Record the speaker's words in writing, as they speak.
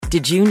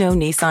Did you know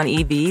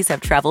Nissan EVs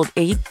have traveled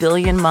 8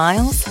 billion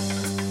miles?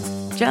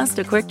 Just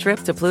a quick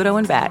trip to Pluto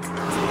and back.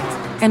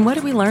 And what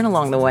did we learn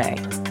along the way?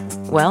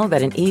 Well,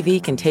 that an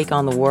EV can take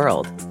on the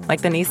world,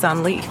 like the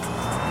Nissan Leaf.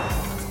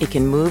 It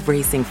can move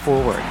racing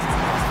forward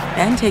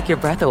and take your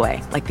breath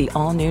away, like the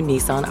all-new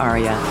Nissan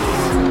Ariya.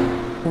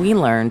 We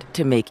learned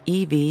to make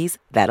EVs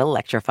that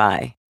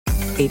electrify.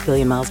 8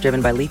 billion miles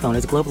driven by Leaf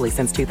owners globally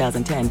since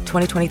 2010.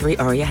 2023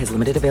 Ariya has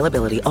limited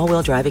availability.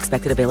 All-wheel drive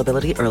expected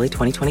availability early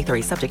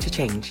 2023, subject to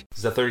change. This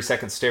is a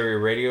 30-second stereo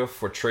radio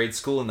for Trade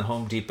School in the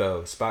Home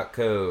Depot. Spot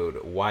code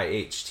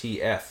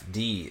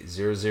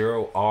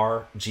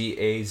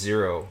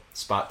YHTFD00RGA0.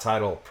 Spot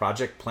title,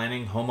 Project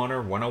Planning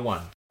Homeowner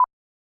 101.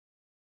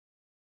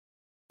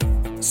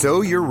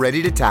 So you're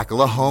ready to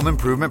tackle a home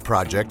improvement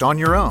project on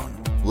your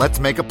own. Let's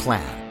make a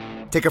plan.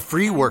 Take a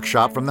free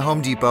workshop from the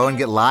Home Depot and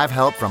get live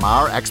help from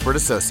our expert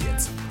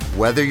associates.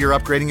 Whether you're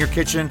upgrading your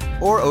kitchen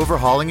or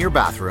overhauling your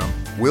bathroom,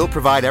 we'll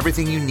provide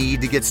everything you need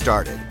to get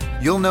started.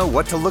 You'll know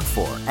what to look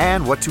for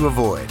and what to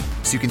avoid,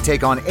 so you can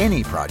take on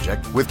any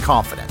project with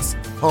confidence.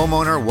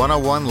 Homeowner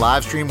 101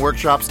 live stream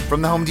workshops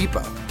from the Home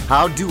Depot.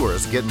 How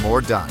doers get more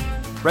done.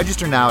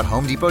 Register now at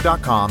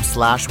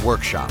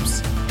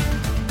homedepot.com/workshops.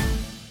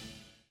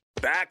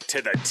 Back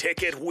to the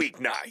Ticket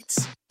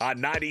weeknights on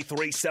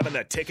 93.7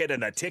 The Ticket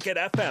and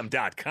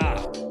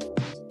theticketfm.com.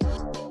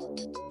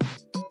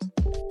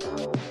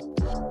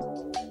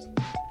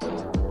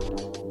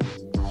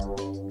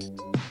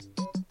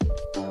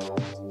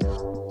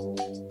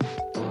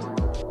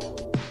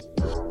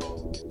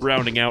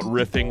 Rounding out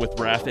riffing with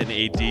Raph and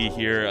AD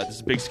here. This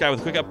is Big Sky with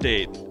a quick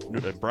update.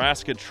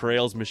 Nebraska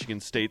trails Michigan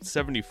State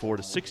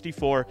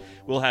 74-64.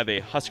 We'll have a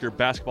Husker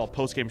basketball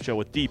postgame show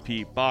with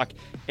DP Bach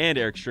and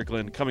Eric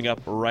Strickland coming up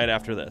right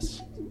after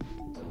this.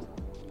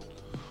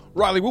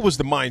 Riley, what was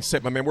the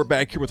mindset, my man? We're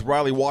back here with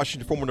Riley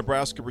Washington, former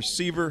Nebraska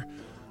receiver,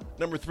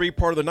 number 3,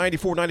 part of the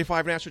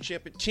 94-95 national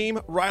champion team.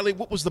 Riley,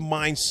 what was the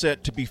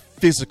mindset to be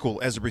physical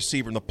as a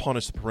receiver and to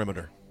punish the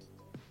perimeter?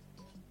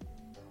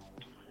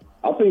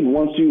 I think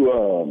once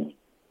you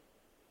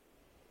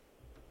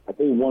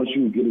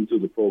get into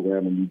the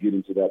program and you get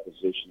into that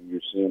position,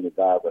 you're seeing the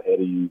guys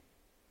ahead of you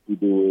who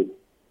do it,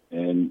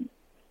 and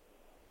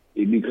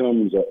it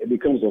becomes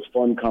a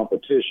fun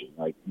competition.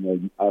 Like, you know,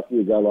 I see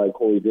a guy like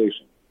Corey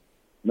Dixon,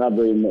 not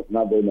very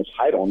much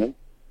height on him,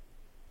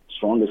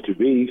 strong as could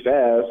be, fast,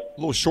 a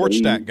little short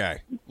stack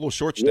guy, a little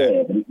short stack.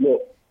 Yeah, but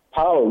look,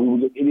 power. We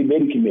was an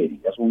itty-bitty committee.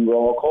 That's what we were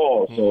all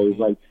called. Mm-hmm. So it's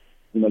like,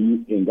 you know,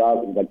 and guys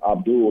like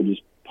Abdul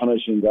just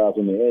punishing guys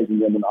on the edge,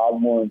 and then when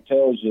Osborne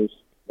tells us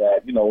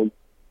that, you know,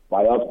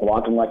 by us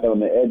blocking like that on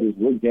the edges,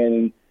 we're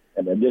gaining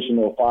an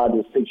additional 5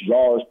 to 6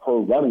 yards per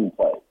running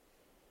play.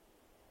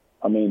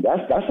 I mean,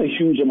 that's a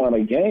huge amount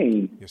of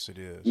gain. Yes, it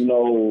is. You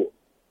know,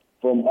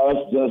 from us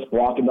just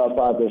blocking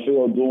outside the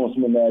field, doing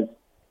something that,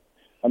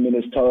 I mean,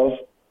 it's tough,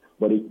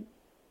 but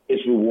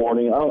it's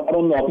rewarding. I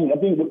don't know. I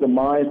think with the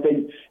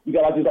mindset, you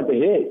got to just like to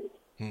hit.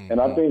 Mm-hmm.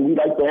 And I think we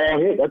like to all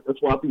hit. That's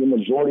why I think the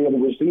majority of the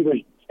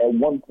receivers at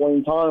one point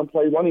in time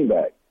play running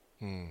back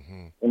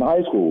in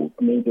high school.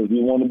 I mean, because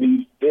we want to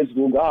be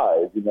physical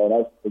guys. You know,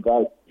 that's the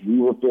guys. We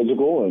were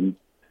physical, and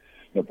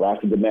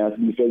Nebraska demands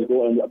to be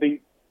physical. And I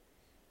think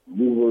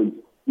we were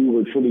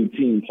truly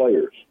team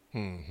players.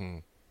 Mm-hmm.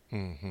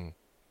 Mm-hmm.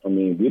 I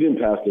mean, we didn't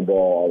pass the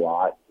ball a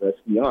lot. Let's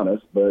be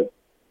honest, but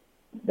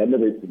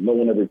no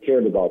one ever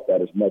cared about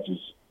that as much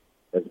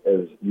as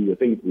you would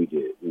think we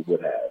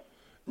would have.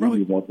 Really?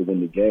 We wanted to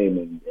win the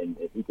game, and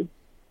if we could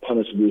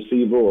punish the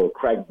receiver or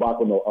crack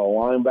back on a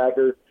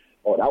linebacker,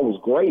 that was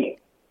great.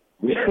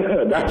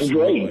 That's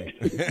great.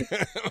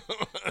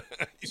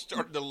 You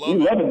started to love it.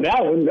 You loving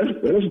that one.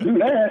 Let's do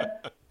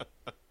that.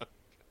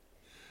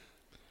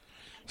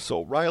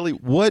 So, Riley,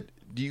 what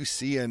do you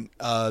see in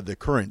the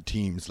current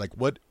teams? Like,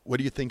 what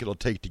do you think it'll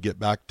take to get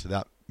back to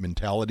that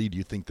mentality? Do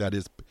you think that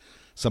is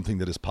something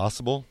that is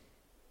possible?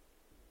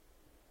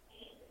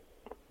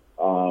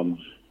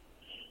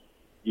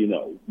 You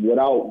know,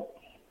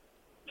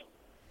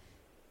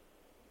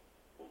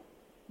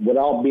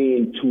 without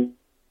being too,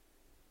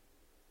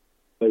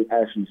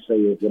 actually say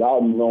it,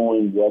 without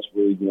knowing what's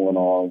really going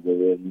on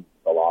within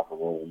the locker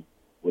room,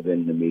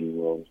 within the meeting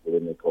rooms,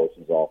 within the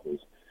coach's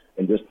office,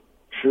 and just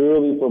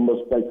purely from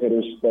a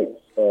spectator's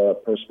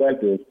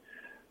perspective,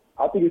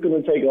 I think it's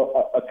going to take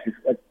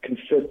a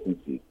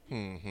consistency.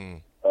 Mm-hmm.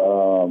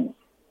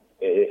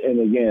 And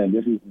again,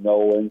 this is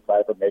no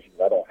inside information.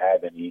 I don't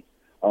have any.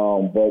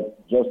 But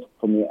just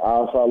from the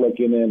outside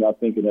looking in, I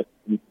think it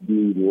needs to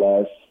be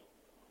less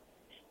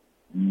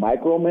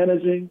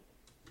micromanaging,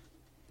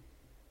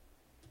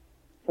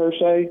 per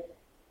se,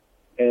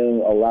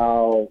 and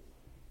allow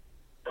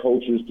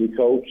coaches to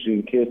coach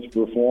and kids to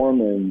perform.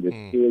 And if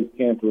kids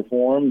can't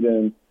perform,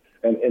 then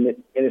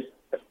it's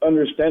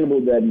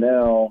understandable that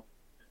now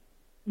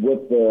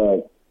with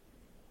the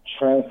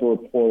transfer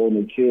portal and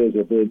the kids,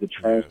 if there's a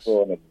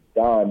transfer on a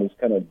dime, it's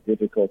kind of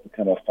difficult to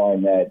kind of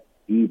find that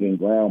even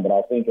ground. But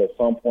I think at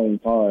some point in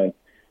time,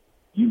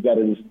 you've got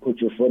to just put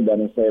your foot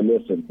down and say,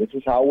 listen, this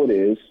is how it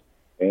is.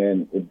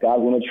 And if guys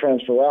want to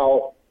transfer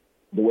out,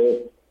 the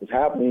way is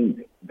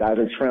happening, guys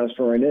are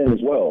transferring in as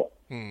well.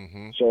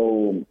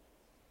 So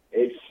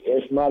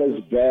it's not as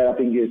bad. I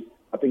think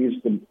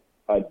it's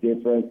a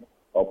different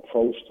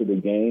approach to the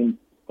game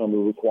going to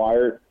be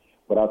required.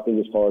 But I think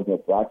as far as the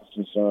practice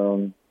is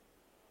concerned,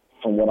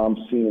 from what I'm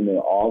seeing in the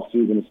off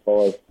season, as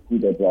far as who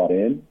they brought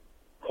in,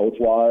 coach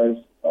wise,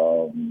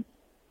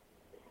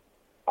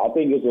 I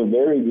think it's a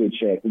very good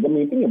chance. I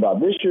mean, think about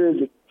it. This year,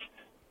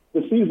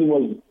 the season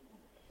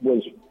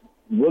was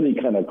really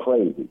kind of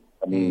crazy.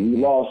 I mean, we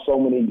lost so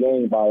many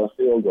games by a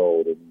field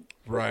goal, and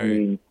right. I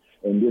mean,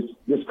 and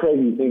this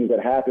crazy things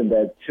that happen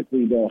that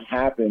typically don't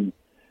happen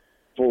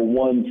for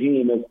one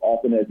team as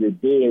often as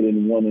it did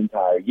in one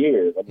entire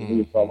year. I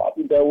mean, I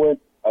think that went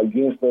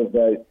against us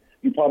that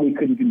you probably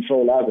couldn't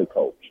control as a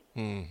coach,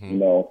 you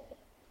know.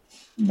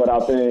 But I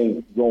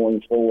think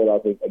going forward, I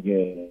think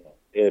again,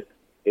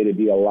 it'd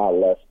be a lot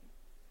less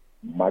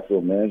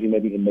micromanaging,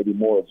 maybe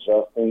more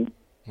adjusting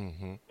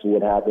to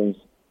what happens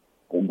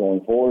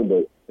going forward.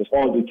 But as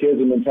far as the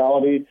kids'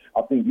 mentality,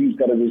 I think you've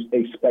got to just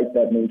expect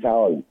that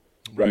mentality.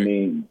 Right. I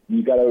mean,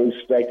 you got to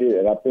respect it,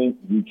 and I think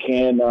you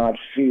cannot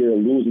fear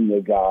losing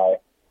the guy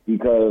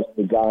because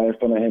the guy in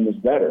front of him is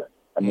better.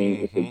 I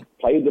mean, if it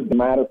plays the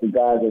matter if the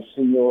guy's a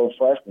senior or a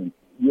freshman,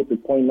 you have to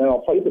point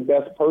out, play the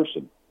best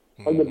person,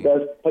 play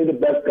the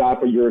best guy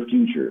for your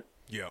future.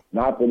 Yeah,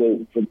 not for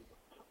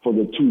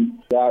the two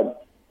guys.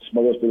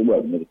 Smugglers for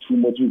what?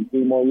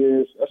 3 more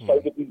years. Let's try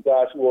to get these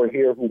guys who are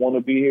here, who want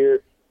to be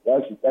here.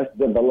 Let's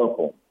develop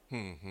them.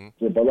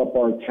 Develop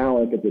our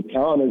talent. Because the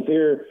talent is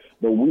here,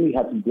 but we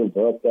have to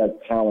develop that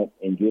talent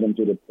and get them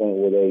to the point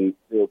where they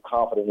feel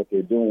confident in what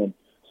they're doing,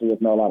 so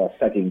there's not a lot of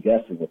second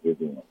guessing what they're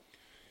doing.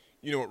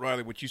 You know what,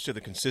 Riley? What you said,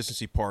 the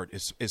consistency part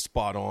is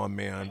spot on,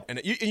 man.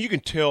 And you can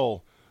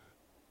tell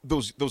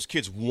those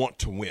kids want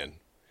to win.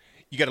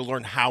 You got to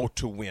learn how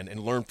to win and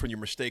learn from your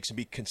mistakes and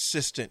be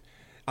consistent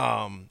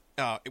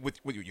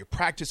with your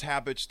practice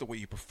habits, the way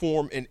you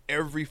perform in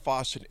every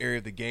facet area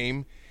of the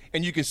game.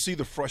 And you can see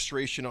the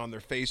frustration on their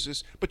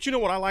faces. But you know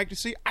what I like to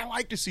see? I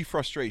like to see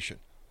frustration.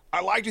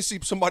 I like to see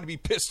somebody be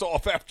pissed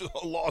off after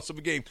the loss of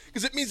a game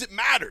because it means it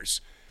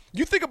matters.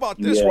 You think about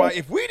this, right?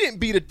 If we didn't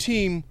beat a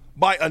team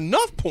by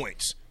enough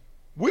points,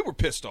 we were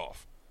pissed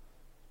off.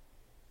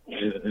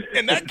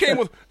 And that came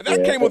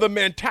with a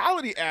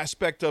mentality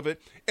aspect of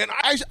it. And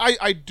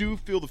I do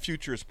feel the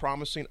future is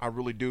promising. I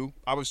really do.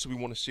 Obviously,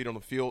 we want to see it on the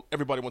field.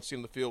 Everybody wants to see it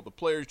on the field. The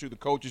players do. The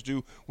coaches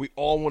do. We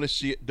all want to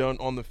see it done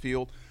on the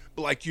field.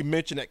 But like you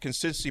mentioned, that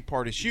consistency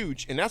part is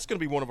huge, and that's going to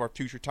be one of our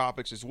future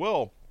topics as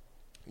well.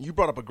 You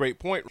brought up a great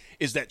point,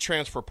 is that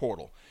transfer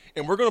portal.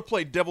 And we're going to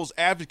play devil's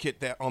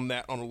advocate on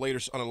a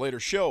later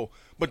show.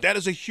 But that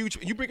is a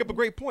huge – you bring up a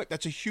great point.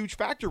 That's a huge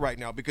factor right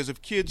now because if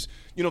kids,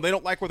 they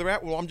don't like where they're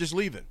at, well, I'm just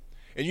leaving.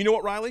 And you know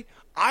what, Riley?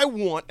 I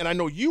want, and I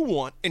know you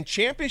want, in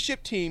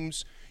championship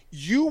teams,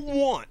 you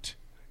want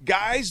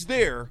guys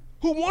there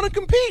who want to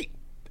compete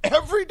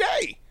every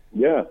day.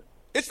 Yeah.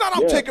 It's not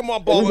I'm taking my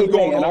ball and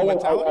going on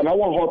mentality. And I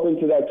won't harp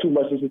into that too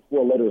much. This is for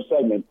a later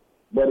segment.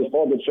 But as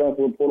far as the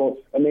transfer portal,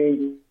 I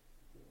mean,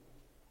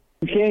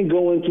 you can't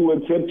go into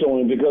it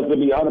tiptoeing because to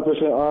be 100%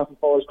 honest as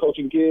far as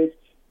coaching kids,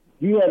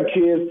 you have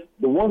kids,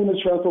 the ones in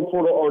the transfer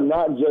portal are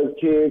not just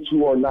kids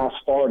who are not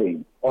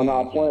starting or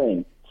not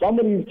playing. Some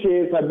of these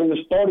kids have been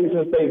starting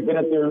since they've been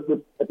at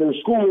their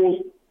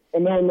schools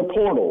and they're in the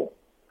portal.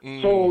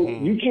 So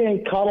you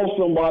can't coddle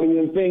somebody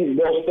and think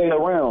they'll stay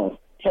around.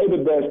 Play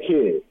the best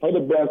kid, play the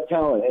best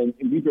talent,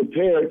 and be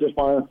prepared to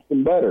find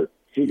something better.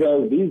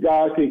 Because these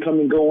guys can come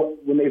and go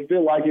when they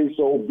feel like it,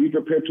 so be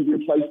prepared to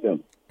replace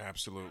them.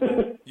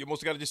 Absolutely. You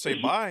almost got to just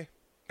say bye.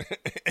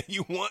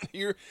 You want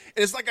here,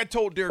 and it's like I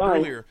told Derek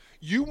earlier,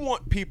 you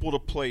want people to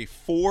play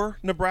for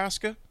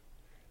Nebraska,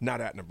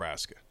 not at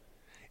Nebraska.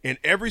 And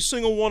every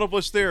single one of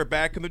us there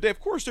back in the day, of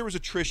course there was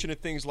attrition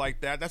and things like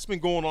that. That's been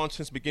going on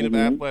since the beginning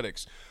of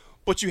athletics.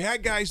 But you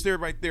had guys there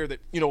right there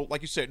that,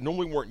 like you said,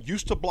 normally weren't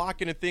used to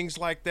blocking and things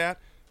like that.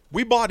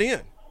 We bought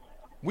in.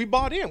 We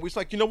was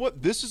like, you know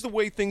what? This is the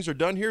way things are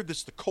done here. This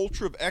is the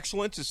culture of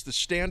excellence. It's the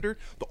standard.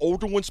 The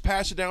older ones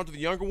pass it down to the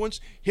younger ones.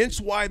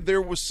 Hence why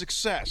there was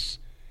success.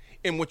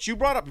 And what you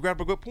brought up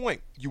a good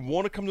point. You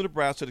want to come to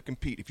Nebraska to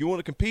compete. If you want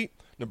to compete,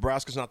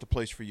 Nebraska's not the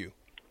place for you.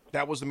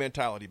 That was the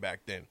mentality back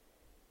then.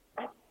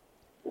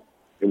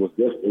 It was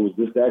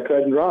just that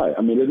cut and dry.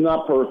 I mean, it's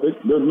not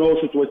perfect. There's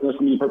no situation that's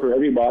going to be perfect for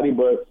everybody,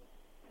 but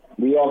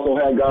we also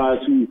had guys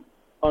who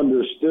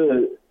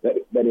understood that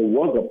it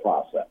was a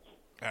process.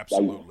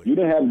 Absolutely. Like, you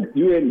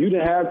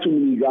didn't have too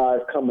many guys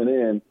coming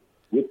in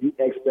with the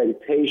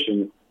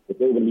expectation that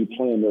they were going to be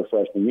playing their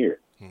freshman year.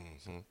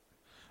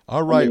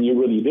 All right. I mean, you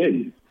really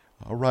didn't.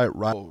 All right,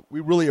 Rob. We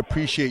really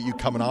appreciate you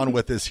coming on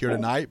with us here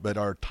tonight, but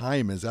our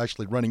time is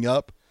actually running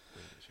up.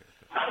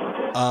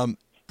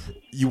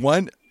 You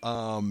won.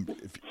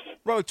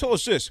 Robert, tell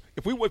us this.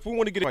 If we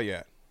want to get you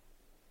at.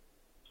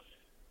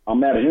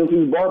 I'm at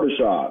Henson's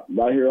Barbershop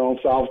right here on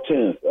South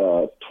 10th,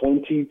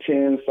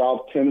 2010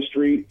 South 10th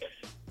Street.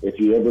 If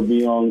you ever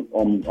be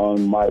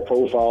on my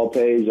profile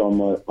page, on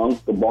my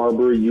Unc the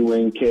Barber,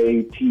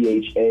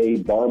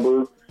 UNKTHA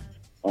Barber,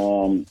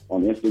 on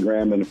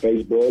Instagram and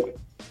Facebook.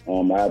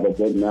 I have a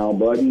book now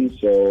button,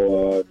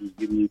 so just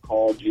give me a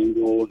call,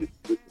 jingle, hit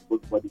the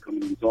book button, come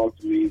in and talk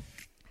to me.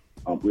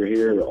 We're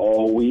here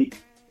all week.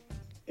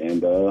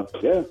 And, I've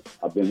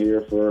been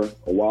here for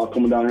a while.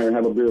 Coming down here and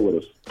have a beer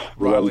with us.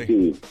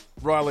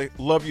 Riley,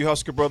 love you,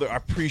 Husker brother. I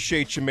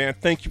appreciate you, man.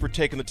 Thank you for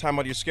taking the time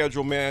out of your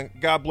schedule, man.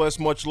 God bless,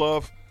 much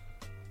love.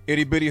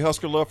 Itty bitty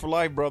Husker love for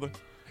life, brother.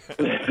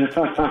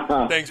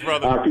 Thanks,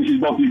 brother. I appreciate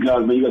both of you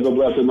guys, man. You guys are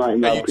blessed tonight,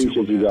 and I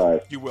appreciate you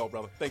guys. You will,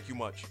 brother. Thank you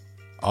much.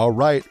 All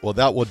right. Well,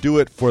 that will do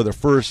it for the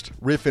first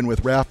Riffin'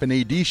 with Raph and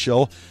AD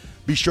show.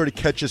 Be sure to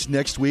catch us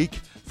next week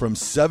from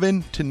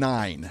 7 to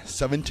 9.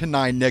 7 to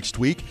 9 next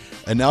week.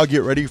 And now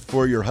get ready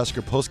for your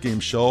Husker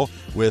postgame show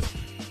with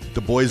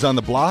the boys on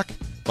the block,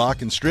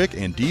 Bach and Strick,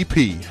 and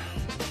DP.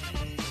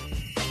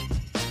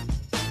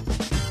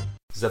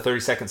 This is a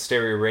 30-second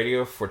stereo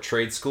radio for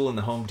trade school in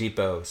the Home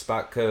Depot.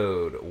 Spot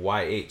code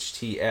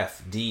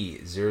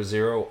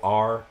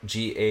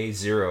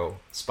YHTFD00RGA0.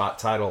 Spot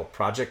title,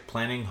 Project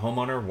Planning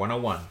Homeowner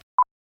 101.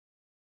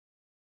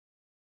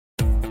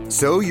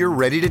 So you're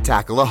ready to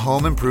tackle a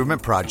home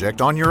improvement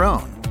project on your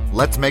own.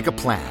 Let's make a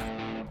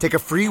plan. Take a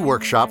free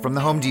workshop from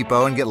the Home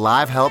Depot and get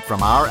live help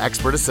from our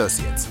expert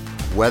associates.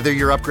 Whether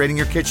you're upgrading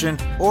your kitchen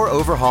or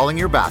overhauling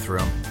your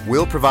bathroom,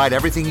 we'll provide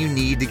everything you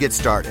need to get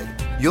started.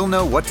 You'll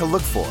know what to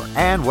look for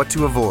and what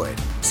to avoid,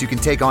 so you can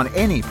take on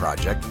any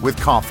project with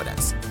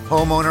confidence.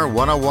 Homeowner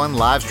 101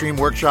 live stream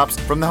workshops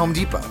from the Home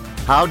Depot.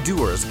 How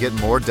doers get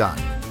more done.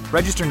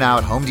 Register now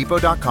at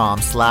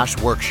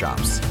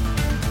homedepot.com/workshops.